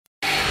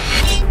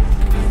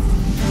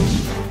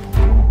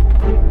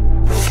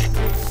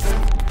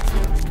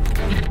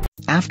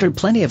After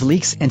plenty of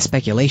leaks and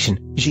speculation,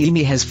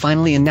 Xiaomi has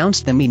finally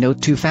announced the Mi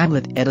Note 2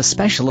 phablet at a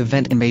special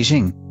event in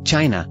Beijing,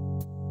 China.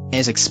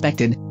 As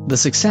expected, the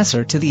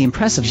successor to the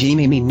impressive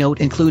Xiaomi Mi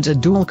Note includes a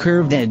dual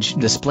curved edge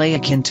display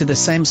akin to the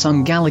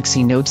Samsung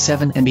Galaxy Note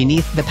 7, and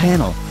beneath the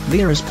panel,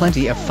 there is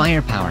plenty of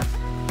firepower.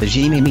 The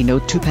Xiaomi Mi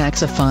Note 2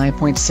 packs a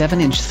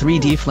 5.7-inch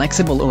 3D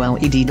flexible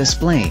OLED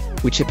display,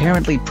 which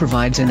apparently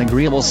provides an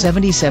agreeable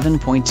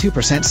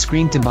 77.2%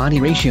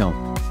 screen-to-body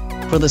ratio.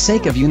 For the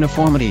sake of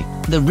uniformity,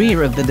 the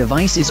rear of the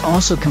device is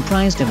also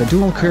comprised of a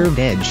dual curved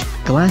edge,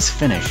 glass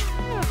finish.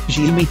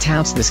 Xiaomi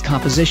touts this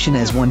composition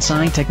as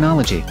one-side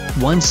technology,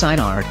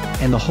 one-side art,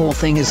 and the whole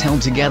thing is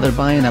held together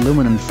by an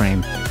aluminum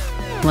frame.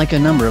 Like a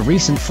number of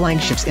recent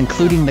flagships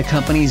including the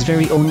company's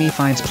very own Mi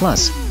 5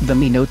 Plus, the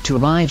Mi Note 2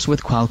 arrives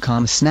with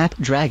Qualcomm's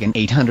Snapdragon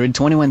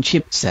 821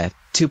 chipset,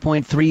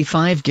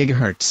 2.35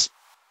 GHz.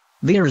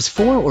 There is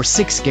 4 or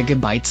 6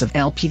 GB of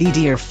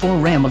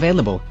LPDDR4 RAM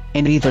available,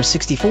 and either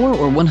 64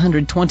 or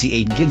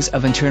 128 GB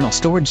of internal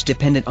storage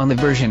dependent on the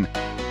version.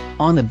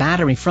 On the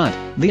battery front,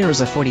 there is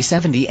a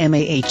 4070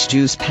 mAh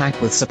juice pack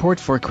with support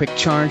for Quick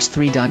Charge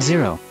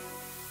 3.0.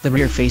 The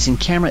rear-facing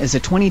camera is a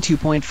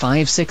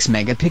 22.56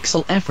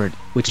 megapixel effort,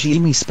 which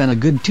Xiaomi spent a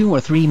good 2 or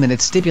 3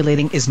 minutes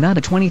stipulating is not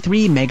a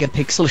 23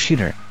 megapixel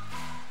shooter.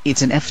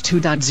 It's an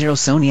f2.0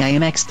 Sony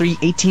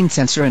IMX318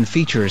 sensor and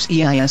features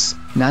EIS,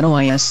 not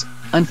OIS,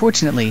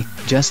 unfortunately,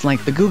 just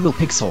like the Google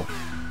Pixel.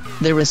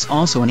 There is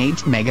also an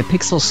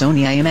 8-megapixel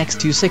Sony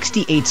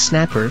IMX268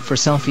 snapper for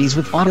selfies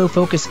with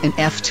autofocus and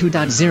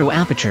f2.0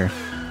 aperture.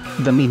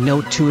 The Mi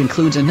Note 2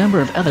 includes a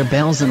number of other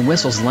bells and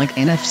whistles like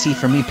NFC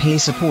for Mi Pay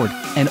support,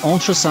 an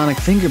ultrasonic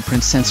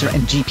fingerprint sensor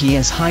and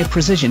GPS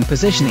high-precision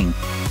positioning.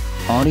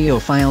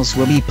 Audiophiles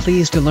will be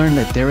pleased to learn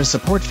that there is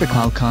support for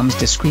Qualcomm's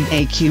discrete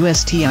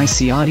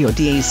AQSTiC audio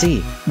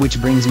DAC,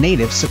 which brings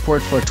native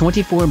support for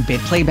 24-bit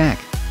playback.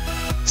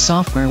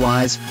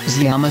 Software-wise,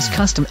 Xiaomi's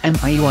custom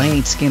MIUI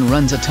 8 skin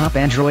runs atop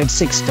Android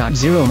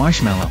 6.0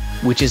 Marshmallow,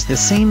 which is the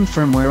same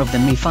firmware of the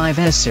Mi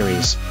 5S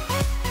series.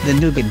 The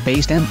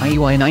Nougat-based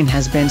MIUI 9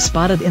 has been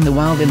spotted in the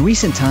wild in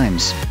recent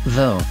times,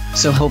 though,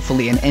 so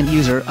hopefully an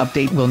end-user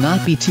update will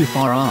not be too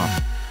far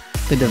off.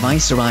 The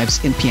device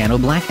arrives in piano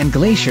black and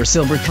glacier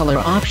silver color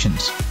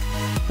options.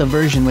 The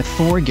version with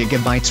 4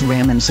 GB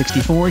RAM and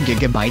 64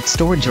 GB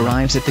storage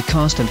arrives at the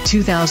cost of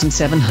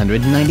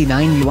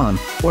 2,799 yuan,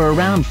 or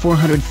around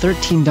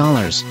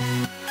 $413.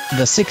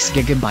 The 6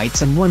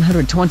 GB and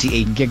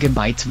 128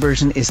 GB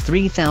version is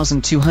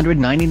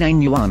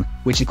 3,299 yuan,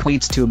 which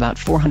equates to about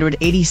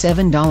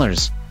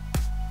 $487.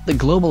 The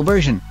global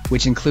version,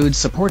 which includes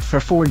support for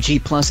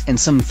 4G Plus and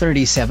some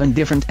 37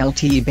 different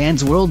LTE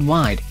bands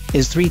worldwide,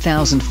 is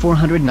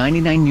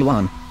 3,499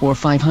 yuan, or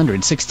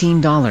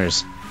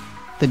 $516.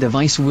 The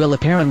device will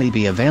apparently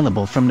be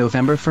available from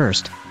November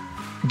 1st.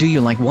 Do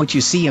you like what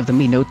you see of the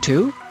Mi Note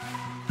 2?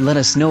 Let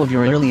us know of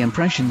your early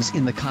impressions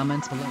in the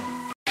comments below.